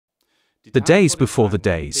The days before the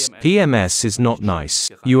days. PMS is not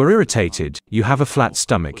nice. You are irritated, you have a flat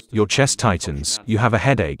stomach, your chest tightens, you have a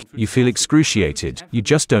headache, you feel excruciated, you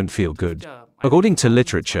just don't feel good. According to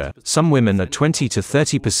literature, some women are 20 to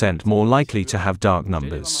 30% more likely to have dark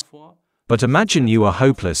numbers. But imagine you are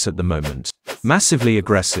hopeless at the moment. Massively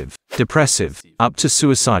aggressive, depressive, up to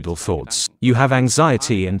suicidal thoughts. You have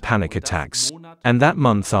anxiety and panic attacks. And that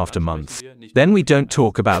month after month. Then we don't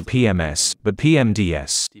talk about PMS, but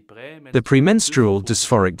PMDS. The premenstrual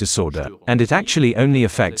dysphoric disorder, and it actually only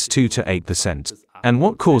affects 2 to 8%. And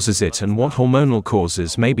what causes it and what hormonal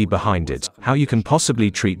causes may be behind it, how you can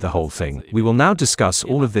possibly treat the whole thing. We will now discuss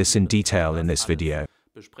all of this in detail in this video.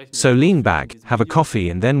 So lean back, have a coffee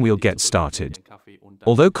and then we'll get started.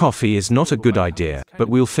 Although coffee is not a good idea, but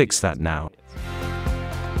we'll fix that now.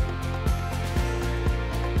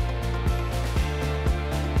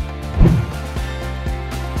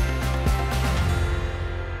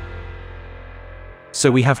 So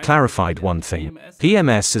we have clarified one thing.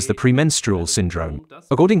 PMS is the premenstrual syndrome.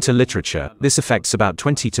 According to literature, this affects about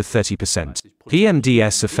 20 to 30%.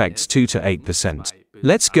 PMDS affects 2 to 8%.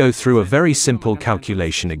 Let's go through a very simple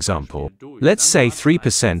calculation example. Let's say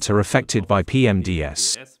 3% are affected by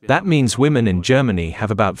PMDS. That means women in Germany have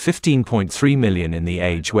about 15.3 million in the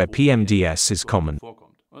age where PMDS is common.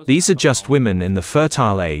 These are just women in the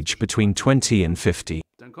fertile age between 20 and 50.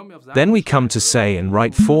 Then we come to say and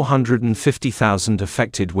write 450,000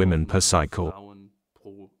 affected women per cycle.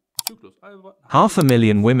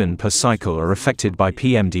 500,000 women per cycle are affected by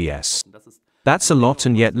PMDS. That's a lot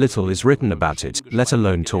and yet little is written about it, let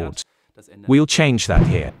alone taught. We'll change that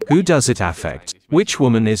here. Who does it affect? Which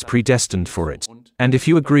woman is predestined for it? And if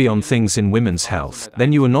you agree on things in women's health,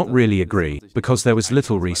 then you are not really agree, because there was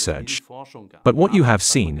little research. But what you have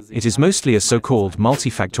seen, it is mostly a so-called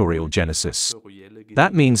multifactorial genesis.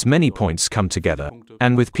 That means many points come together.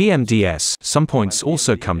 And with PMDS, some points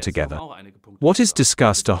also come together. What is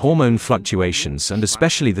discussed are hormone fluctuations and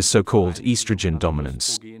especially the so-called estrogen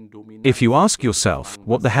dominance. If you ask yourself,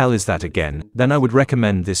 what the hell is that again, then I would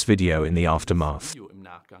recommend this video in the aftermath.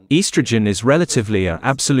 Estrogen is relatively or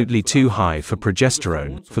absolutely too high for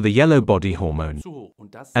progesterone, for the yellow body hormone.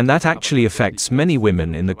 And that actually affects many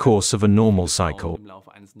women in the course of a normal cycle.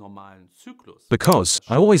 Because,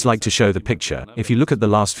 I always like to show the picture, if you look at the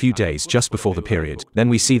last few days just before the period, then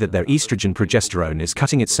we see that their estrogen progesterone is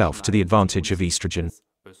cutting itself to the advantage of estrogen.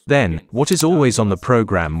 Then, what is always on the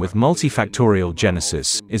program with multifactorial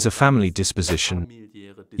genesis, is a family disposition.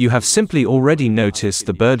 You have simply already noticed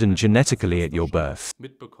the burden genetically at your birth.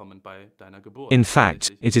 In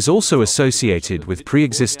fact, it is also associated with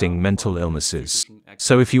pre-existing mental illnesses.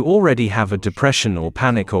 So if you already have a depression or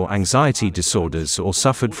panic or anxiety disorders or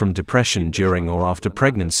suffered from depression during or after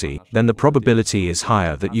pregnancy, then the probability is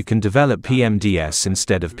higher that you can develop PMDS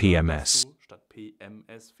instead of PMS.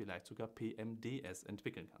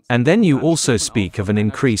 And then you also speak of an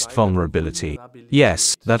increased vulnerability.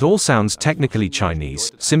 Yes, that all sounds technically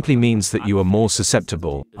Chinese, simply means that you are more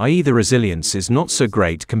susceptible, i.e. the resilience is not so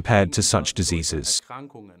great compared to such diseases.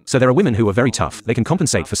 So there are women who are very tough, they can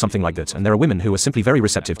compensate for something like that, and there are women who are simply very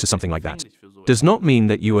receptive to something like that. Does not mean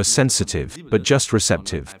that you are sensitive, but just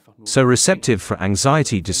receptive. So receptive for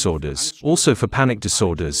anxiety disorders, also for panic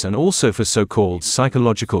disorders and also for so-called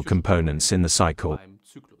psychological components in the cycle.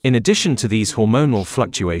 In addition to these hormonal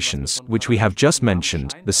fluctuations, which we have just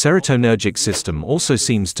mentioned, the serotonergic system also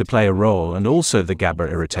seems to play a role and also the GABA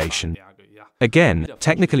irritation. Again,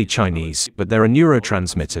 technically Chinese, but there are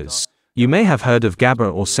neurotransmitters. You may have heard of GABA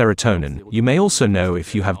or serotonin, you may also know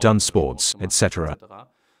if you have done sports, etc.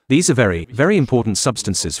 These are very, very important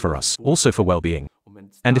substances for us, also for well-being.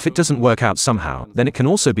 And if it doesn't work out somehow, then it can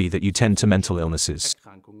also be that you tend to mental illnesses.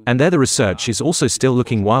 And there the research is also still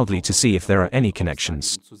looking wildly to see if there are any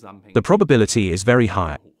connections. The probability is very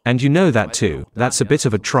high. And you know that too, that's a bit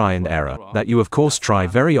of a try and error, that you of course try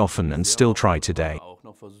very often and still try today.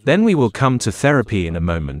 Then we will come to therapy in a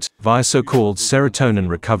moment, via so-called serotonin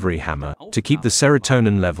recovery hammer, to keep the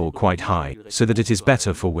serotonin level quite high, so that it is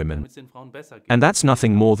better for women. And that's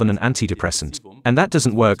nothing more than an antidepressant. And that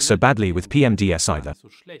doesn't work so badly with PMDS either.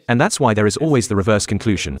 And that's why there is always the reverse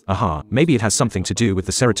conclusion, aha, maybe it has something to do with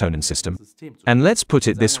the serotonin system. And let's put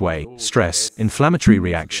it this way, stress, inflammatory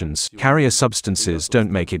reactions, carrier substances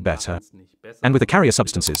don't make it better. And with the carrier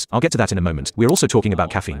substances, I'll get to that in a moment, we're also talking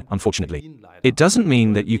about caffeine, unfortunately. It doesn't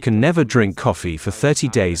mean that you can never drink coffee for 30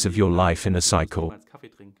 days of your life in a cycle.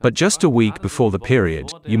 But just a week before the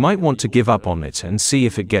period, you might want to give up on it and see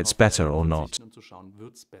if it gets better or not.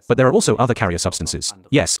 But there are also other carrier substances.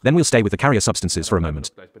 Yes, then we'll stay with the carrier substances for a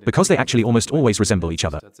moment. Because they actually almost always resemble each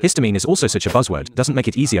other. Histamine is also such a buzzword, doesn't make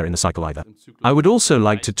it easier in the cycle either. I would also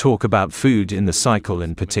like to talk about food in the cycle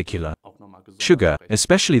in particular. Sugar,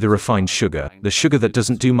 especially the refined sugar, the sugar that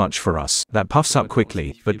doesn't do much for us, that puffs up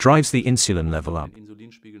quickly, but drives the insulin level up.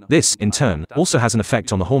 This, in turn, also has an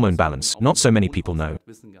effect on the hormone balance, not so many people know.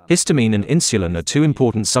 Histamine and insulin are two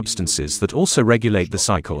important substances that also regulate the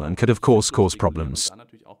cycle and could of course cause problems.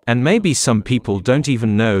 And maybe some people don't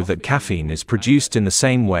even know that caffeine is produced in the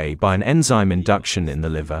same way by an enzyme induction in the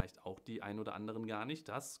liver.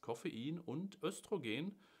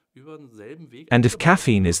 And if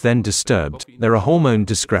caffeine is then disturbed, there are hormone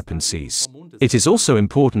discrepancies. It is also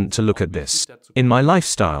important to look at this. In my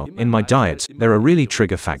lifestyle, in my diet, there are really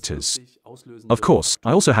trigger factors. Of course,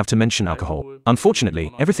 I also have to mention alcohol.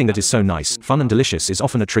 Unfortunately, everything that is so nice, fun and delicious is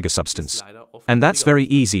often a trigger substance. And that's very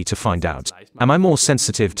easy to find out. Am I more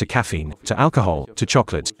sensitive to caffeine, to alcohol, to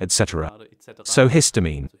chocolate, etc.? So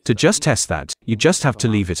histamine. To just test that, you just have to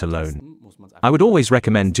leave it alone. I would always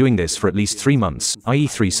recommend doing this for at least 3 months, i.e.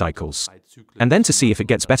 3 cycles. And then to see if it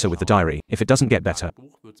gets better with the diary, if it doesn't get better.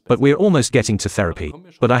 But we're almost getting to therapy.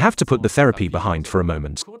 But I have to put the therapy behind for a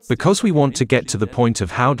moment. Because we want to get to the point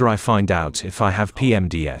of how do I find out if I have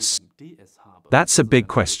PMDS? That's a big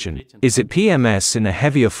question. Is it PMS in a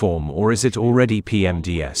heavier form or is it already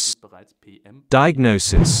PMDS?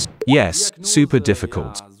 Diagnosis. Yes, super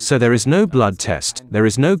difficult. So there is no blood test, there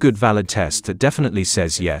is no good valid test that definitely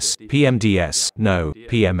says yes, PMDS, no,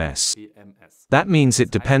 PMS. That means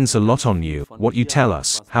it depends a lot on you, what you tell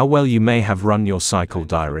us, how well you may have run your cycle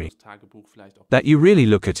diary. That you really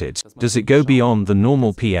look at it, does it go beyond the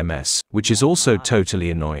normal PMS, which is also totally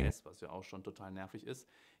annoying.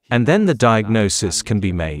 And then the diagnosis can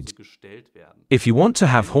be made. If you want to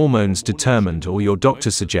have hormones determined or your doctor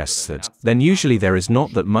suggests that, then usually there is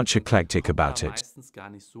not that much eclectic about it.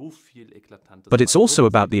 But it's also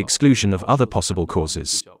about the exclusion of other possible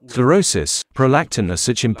causes. Sclerosis, prolactin are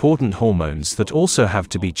such important hormones that also have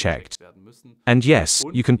to be checked. And yes,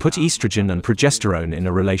 you can put estrogen and progesterone in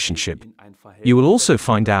a relationship. You will also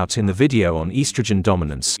find out in the video on estrogen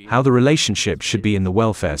dominance, how the relationship should be in the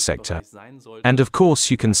welfare sector. And of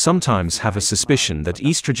course you can sometimes have a suspicion that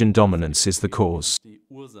estrogen dominance is the cause.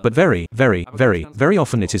 But very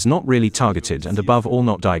often it is not really targeted and above all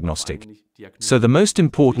not diagnostic. So the most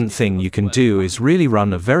important thing you can do is really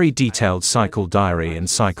run a very detailed cycle diary and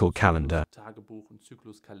cycle calendar.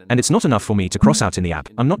 And it's not enough for me to cross out in the app,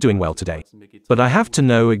 I'm not doing well today. But I have to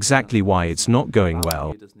know exactly why it's not going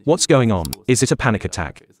well. What's going on? Is it a panic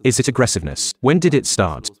attack? Is it aggressiveness? When did it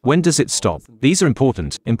start? When does it stop? These are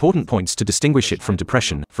important points to distinguish it from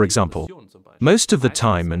depression, for example. Most of the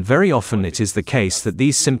time and very often it is the case that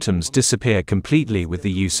these symptoms disappear completely with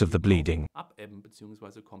the use of the bleeding.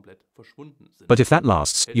 But if that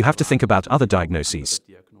lasts, you have to think about other diagnoses.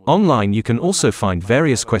 Online you can also find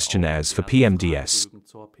various questionnaires for PMDS.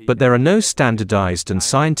 But there are no standardized and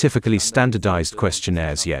scientifically standardized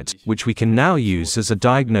questionnaires yet, which we can now use as a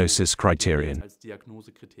diagnosis criterion.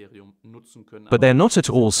 But they're not at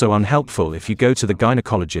all so unhelpful if you go to the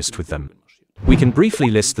gynecologist with them. We can briefly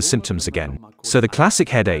list the symptoms again. So the classic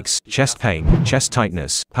headaches, chest pain, chest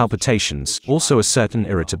tightness, palpitations, also a certain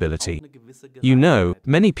irritability. You know,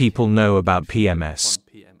 many people know about PMS.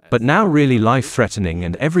 But now really life-threatening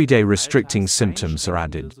and everyday restricting symptoms are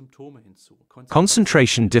added.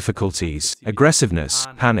 Concentration difficulties, aggressiveness,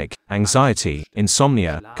 panic, anxiety,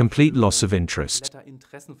 insomnia, complete loss of interest.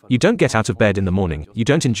 You don't get out of bed in the morning, you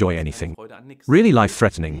don't enjoy anything. Really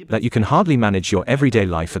life-threatening, that you can hardly manage your everyday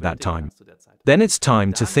life at that time. Then it's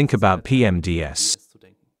time to think about PMDS.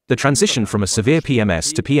 The transition from a severe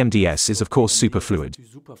PMS to PMDS is of course super fluid.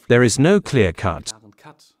 There is no clear cut.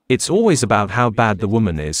 It's always about how bad the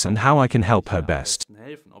woman is and how I can help her best.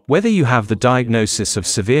 Whether you have the diagnosis of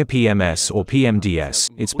severe PMS or PMDS,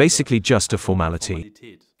 it's basically just a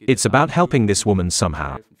formality. It's about helping this woman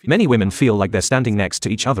somehow. Many women feel like they're standing next to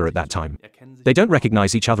each other at that time. They don't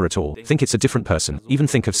recognize each other at all, think it's a different person, even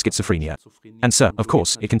think of schizophrenia. And so, of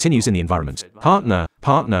course, it continues in the environment.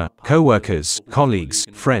 Partner, co-workers, colleagues,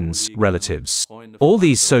 friends, relatives. All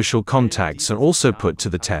these social contacts are also put to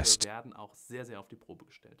the test.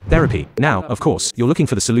 Therapy. Now, of course, you're looking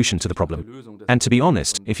for the solution to the problem. And to be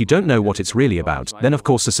honest, if you don't know what it's really about, then of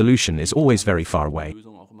course the solution is always very far away.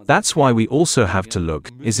 That's why we also have to look,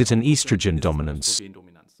 is it an estrogen dominance?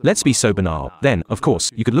 Let's be so banal. Then, of course,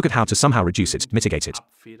 you could look at how to somehow reduce it, mitigate it.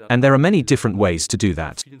 And there are many different ways to do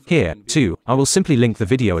that. Here, too, I will simply link the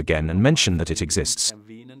video again and mention that it exists.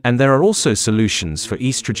 And there are also solutions for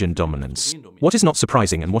estrogen dominance. What is not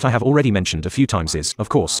surprising and what I have already mentioned a few times is, of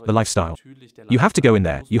course, the lifestyle. You have to go in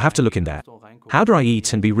there, you have to look in there. How do I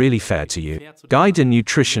eat and be really fair to you? Guide and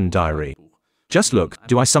Nutrition Diary. Just look,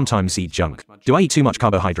 do I sometimes eat junk? Do I eat too much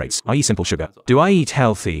carbohydrates, i.e. simple sugar? Do I eat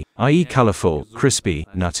healthy, i.e. colorful, crispy,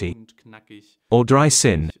 nutty? Or do I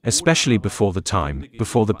sin, especially before the time,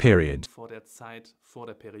 before the period?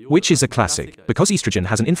 Which is a classic, because estrogen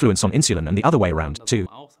has an influence on insulin and the other way around, too.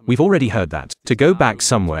 We've already heard that. To go back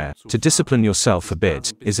somewhere, to discipline yourself a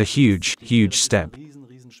bit, is a huge, huge step.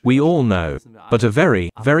 We all know, but a very,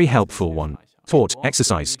 very helpful one. Thought,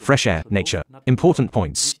 exercise, fresh air, nature. Important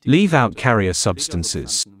points. Leave out carrier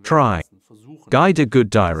substances. Try. Guide a good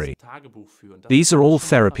diary. These are all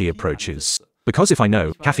therapy approaches. Because if I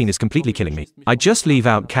know, caffeine is completely killing me, I just leave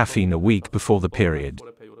out caffeine a week before the period.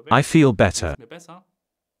 I feel better.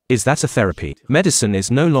 Is that a therapy? Medicine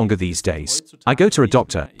is no longer these days. I go to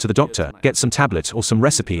the doctor, get some tablet or some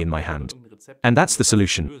recipe in my hand. And that's the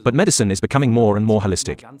solution. But medicine is becoming more and more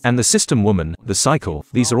holistic. And the system woman, the cycle,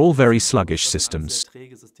 these are all very sluggish systems.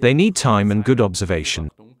 They need time and good observation.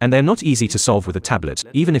 And they're not easy to solve with a tablet,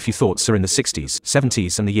 even if your thoughts are in the 60s,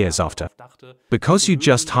 70s and the years after. Because you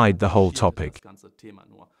just hide the whole topic.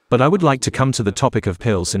 But I would like to come to the topic of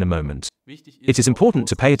pills in a moment. It is important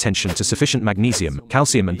to pay attention to sufficient magnesium,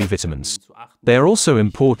 calcium and B vitamins. They are also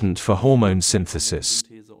important for hormone synthesis.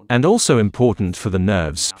 And also important for the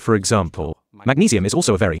nerves, for example. Magnesium is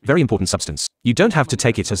also a very, very important substance. You don't have to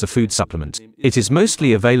take it as a food supplement. It is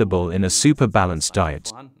mostly available in a super balanced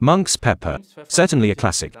diet. Monk's pepper. Certainly a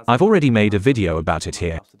classic. I've already made a video about it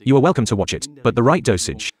here. You are welcome to watch it. But the right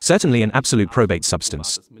dosage. Certainly an absolute probate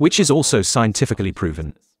substance. Which is also scientifically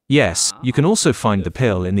proven. Yes, you can also find the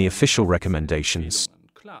pill in the official recommendations.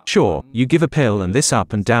 Sure, you give a pill and this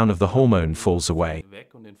up and down of the hormone falls away.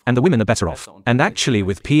 And the women are better off. And actually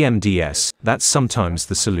with PMDS, that's sometimes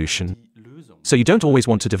the solution. So you don't always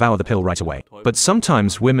want to devour the pill right away. But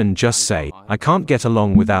sometimes women just say, I can't get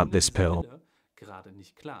along without this pill.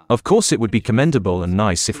 Of course it would be commendable and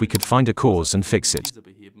nice if we could find a cause and fix it.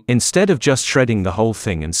 Instead of just shredding the whole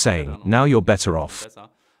thing and saying, now you're better off.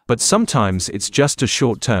 But sometimes it's just a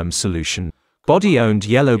short-term solution. Body-owned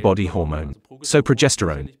yellow body hormone. So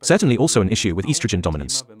progesterone, certainly also an issue with estrogen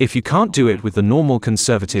dominance. If you can't do it with the normal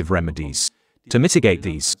conservative remedies. To mitigate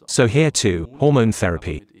these, so here too, hormone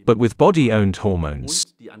therapy, but with body-owned hormones.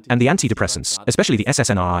 And the antidepressants, especially the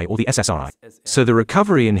SSRI or the SSRI. So the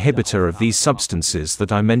recovery inhibitor of these substances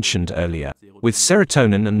that I mentioned earlier, with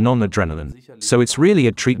serotonin and non-adrenaline. So it's really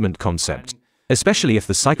a treatment concept. Especially if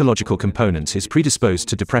the psychological component is predisposed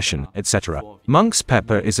to depression, etc. Monk's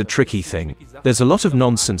pepper is a tricky thing. There's a lot of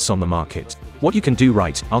nonsense on the market. What you can do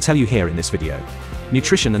right, I'll tell you here in this video.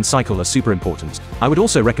 Nutrition and cycle are super important. I would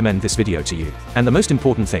also recommend this video to you. And the most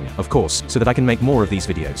important thing, of course, so that I can make more of these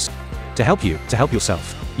videos. To help you, to help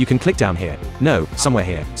yourself. You can click down here. No, somewhere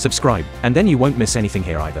here. Subscribe. And then you won't miss anything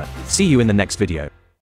here either. See you in the next video.